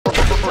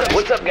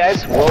What's up,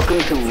 guys? Welcome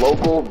to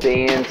local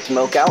band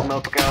Smokeout.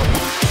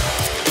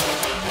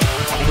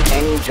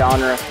 Any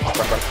genre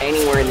from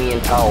anywhere in the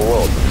entire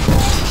world.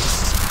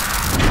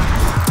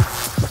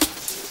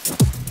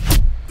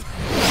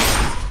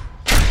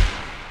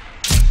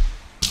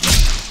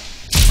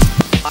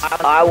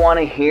 I want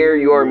to hear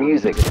your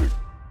music.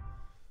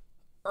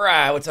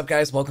 Alright, what's up,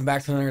 guys? Welcome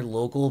back to another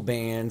local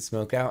band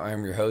Smokeout.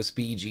 I'm your host,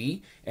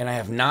 BG, and I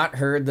have not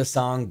heard the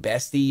song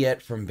Bestie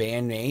yet from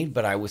Band-Maid,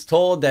 but I was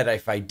told that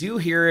if I do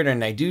hear it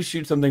and I do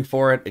shoot something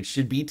for it, it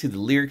should be to the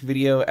lyric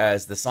video,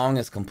 as the song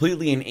is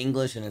completely in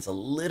English and it's a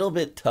little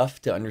bit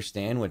tough to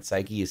understand what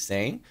Psyche is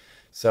saying.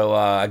 So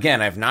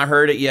again, I've not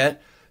heard it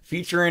yet.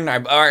 Featuring,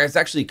 it's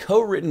actually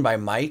co-written by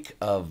Mike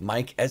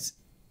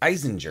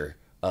Eisinger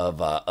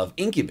of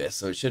Incubus,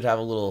 so it should have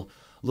a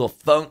little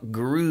funk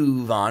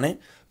groove on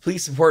it.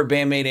 Please support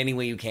Band-Maid any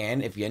way you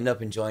can. If you end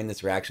up enjoying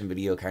this reaction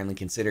video, kindly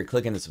consider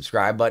clicking the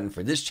subscribe button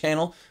for this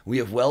channel. We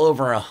have well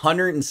over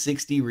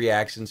 160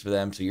 reactions for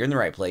them, so you're in the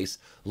right place.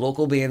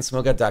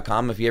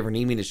 Localbandsmokeout.com if you ever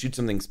need me to shoot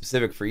something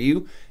specific for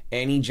you.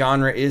 Any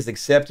genre is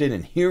accepted,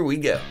 and here we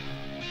go.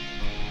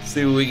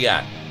 See what we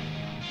got.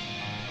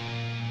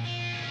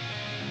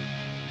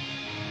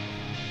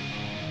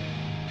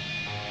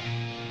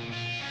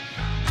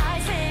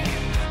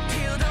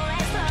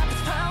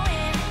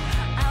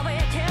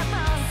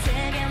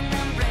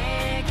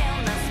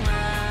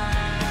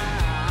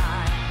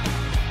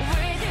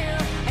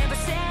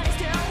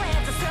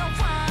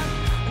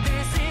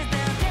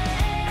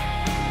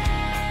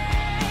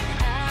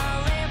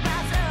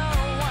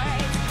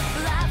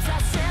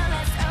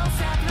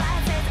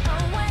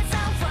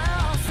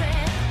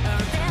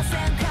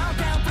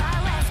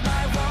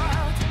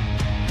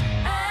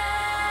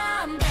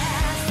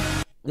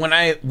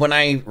 When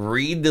I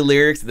read the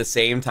lyrics at the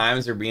same time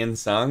as they're being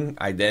sung,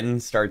 I then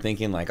start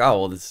thinking like,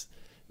 oh, well,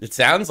 it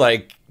sounds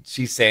like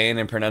she's saying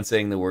and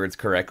pronouncing the words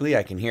correctly.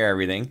 I can hear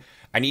everything.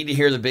 I need to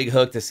hear the big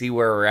hook to see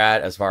where we're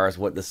at as far as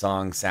what the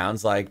song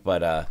sounds like,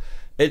 but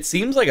it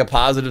seems like a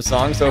positive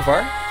song so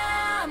far.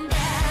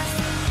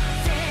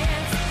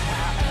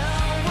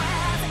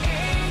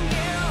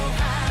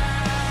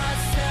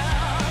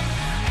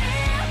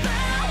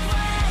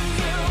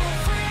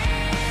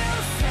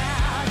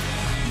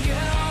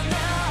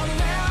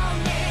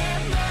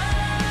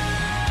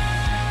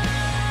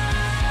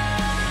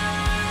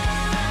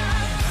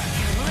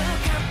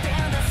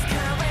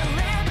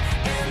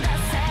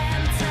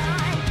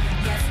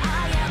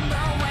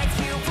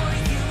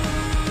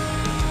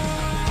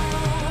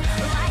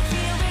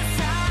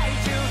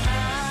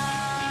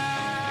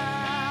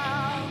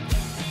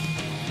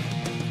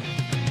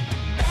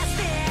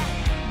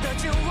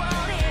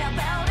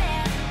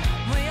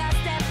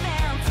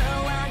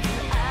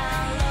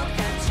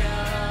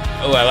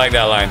 Oh, I like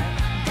that line.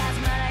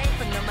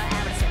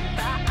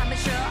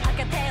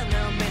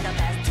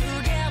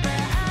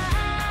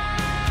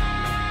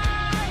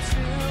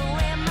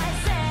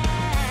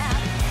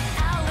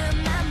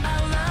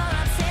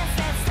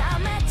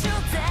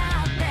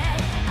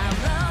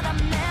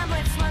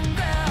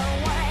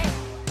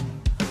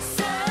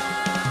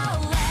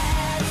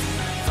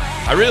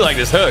 I really like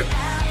this hook.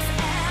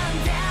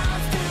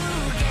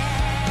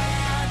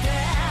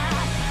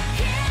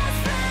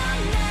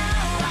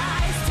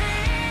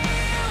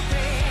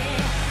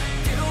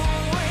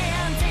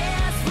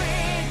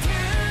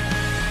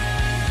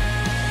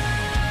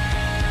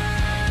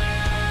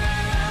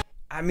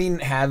 I mean,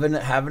 having a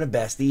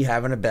bestie,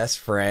 having a best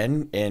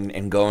friend,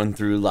 and going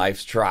through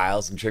life's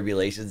trials and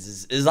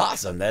tribulations is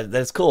awesome.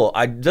 That's cool.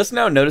 I just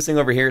now noticing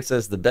over here, it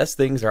says the best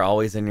things are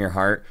always in your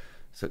heart.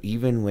 So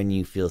even when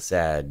you feel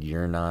sad,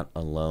 you're not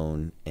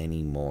alone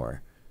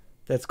anymore.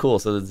 That's cool.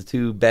 So there's the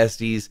two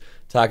besties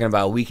talking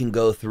about we can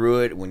go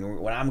through it.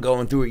 When I'm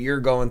going through it,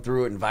 you're going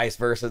through it, and vice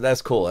versa.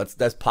 That's cool.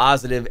 That's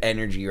positive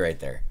energy right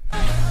there.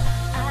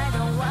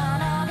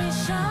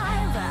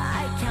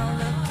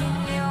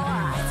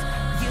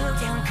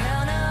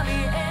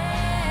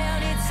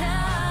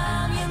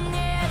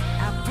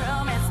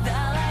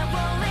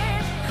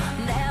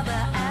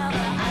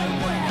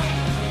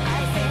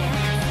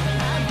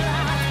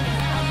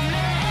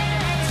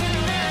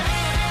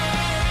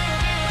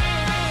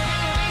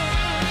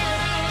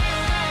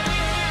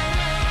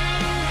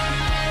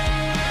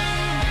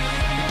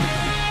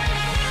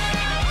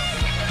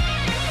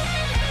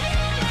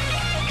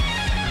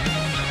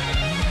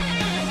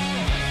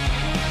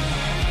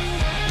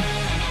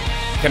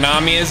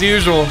 Konami as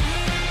usual.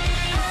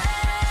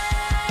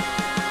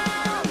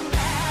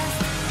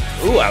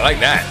 Ooh, I like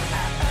that.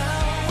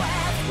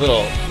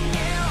 Little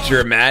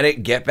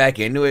dramatic get back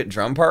into it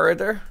drum part right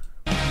there.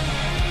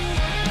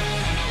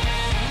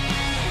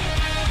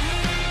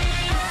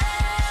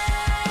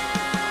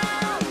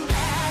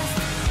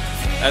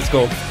 That's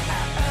cool.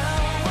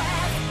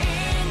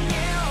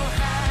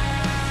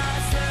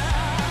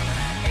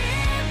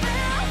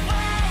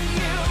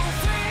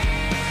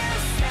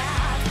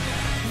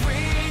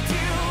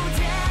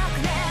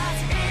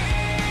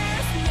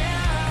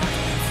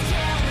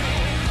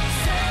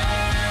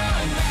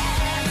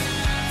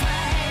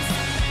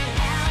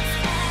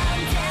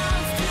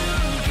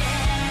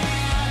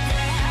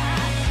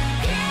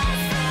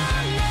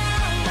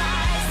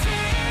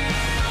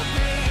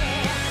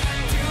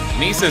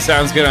 Nisa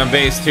sounds good on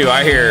bass too.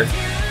 I hear.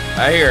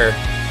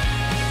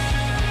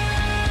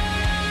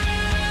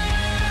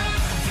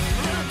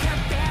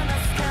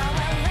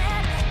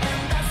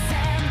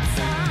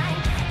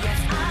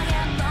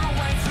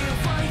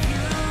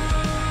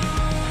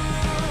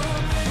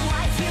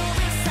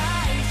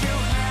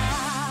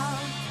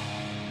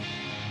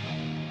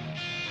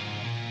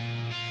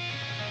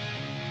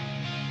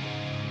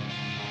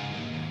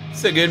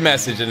 It's a good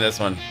message in this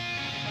one.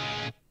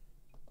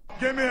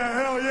 Give me a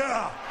hell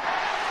yeah!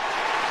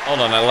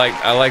 Hold on, I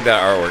like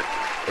that artwork.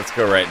 Let's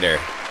go right there.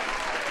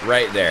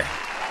 Right there.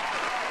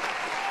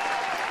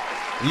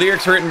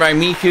 Lyrics written by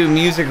Miku,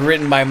 music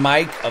written by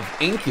Mike of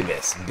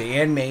Incubus.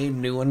 Band-Maid,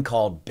 new one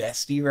called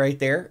Bestie right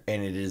there.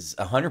 And it is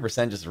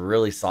 100% just a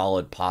really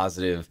solid,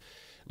 positive,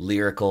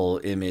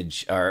 lyrical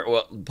image, or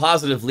well,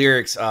 positive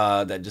lyrics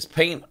that just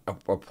paint a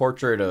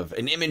portrait of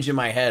an image in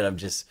my head of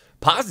just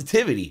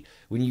positivity.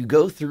 When you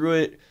go through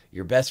it,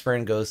 your best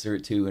friend goes through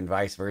it too, and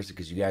vice versa,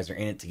 because you guys are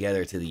in it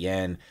together to the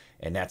end,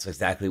 and that's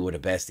exactly what a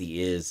bestie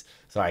is.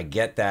 So I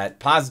get that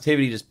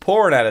positivity just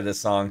pouring out of this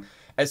song.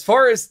 As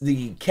far as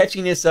the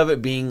catchiness of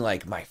it being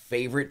like my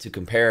favorite to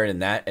compare it in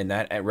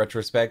that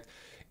retrospect,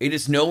 it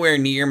is nowhere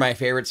near my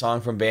favorite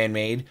song from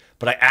Band-Maid,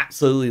 but I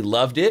absolutely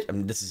loved it. I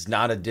mean, this is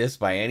not a diss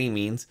by any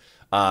means.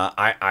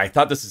 I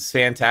thought this is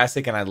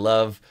fantastic, and I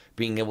love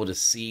being able to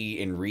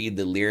see and read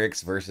the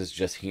lyrics versus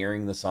just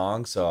hearing the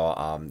song.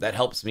 So that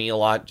helps me a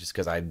lot, just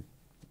because I'm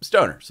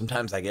stoner.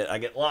 Sometimes I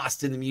get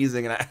lost in the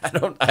music, and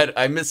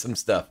I miss some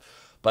stuff.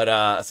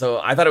 But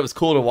so I thought it was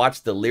cool to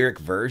watch the lyric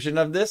version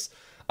of this.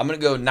 I'm gonna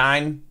go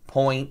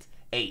 9.8.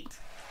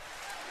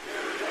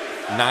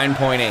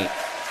 9.8.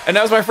 And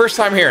that was my first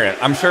time hearing it.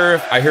 I'm sure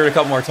if I heard it a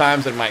couple more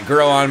times, it might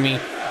grow on me.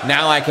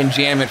 Now I can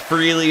jam it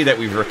freely that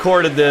we've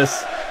recorded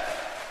this.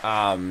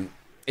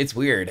 It's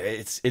weird.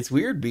 It's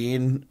weird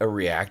being a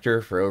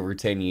reactor for over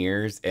 10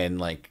 years, and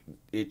like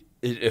it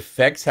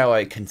affects how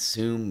I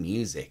consume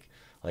music.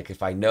 Like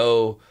if I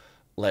know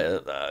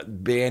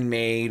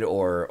Band-Maid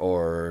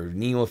or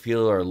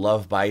Neophilia or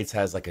Love Bites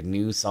has like a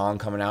new song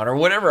coming out, or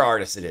whatever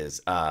artist it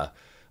is, I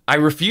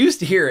refuse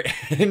to hear it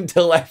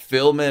until I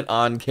film it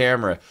on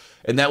camera.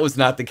 And that was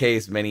not the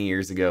case many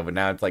years ago, but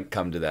now it's like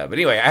come to that. But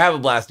anyway, I have a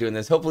blast doing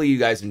this. Hopefully you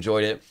guys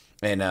enjoyed it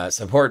and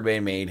support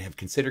Band-Maid. Have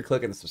considered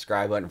clicking the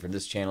subscribe button for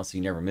this channel so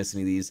you never miss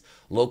any of these.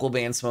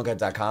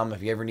 Localbandsmokeout.com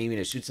if you ever need me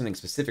to shoot something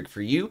specific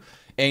for you.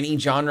 Any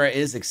genre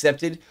is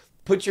accepted.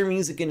 Put your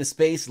music into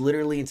space,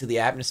 literally into the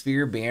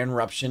atmosphere.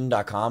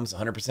 Bandruption.com is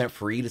 100%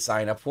 free to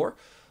sign up for.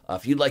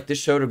 If you'd like this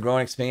show to grow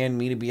and expand,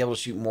 me to be able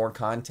to shoot more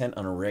content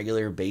on a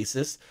regular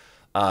basis,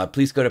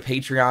 please go to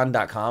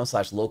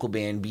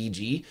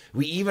patreon.com/localbandbg.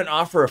 We even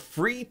offer a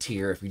free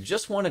tier if you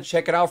just want to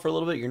check it out for a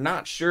little bit. You're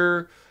not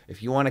sure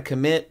if you want to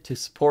commit to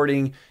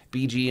supporting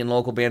BG and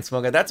Local Band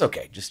Smokeout. That's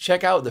okay. Just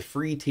check out the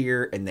free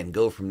tier and then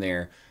go from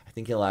there. I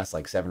think it'll last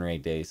like 7 or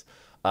 8 days.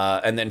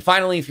 And then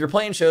finally, if you're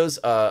playing shows,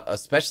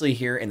 especially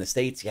here in the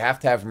States, you have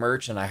to have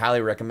merch, and I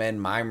highly recommend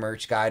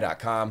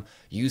mymerchguy.com.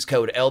 Use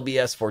code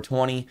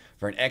LBS420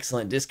 for an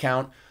excellent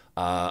discount.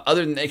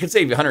 Other than it could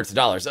save you hundreds of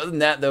dollars. Other than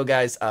that, though,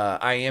 guys,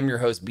 I am your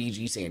host,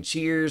 BG, saying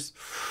cheers,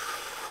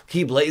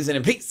 keep blazing,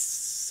 and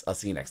peace. I'll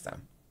see you next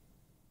time.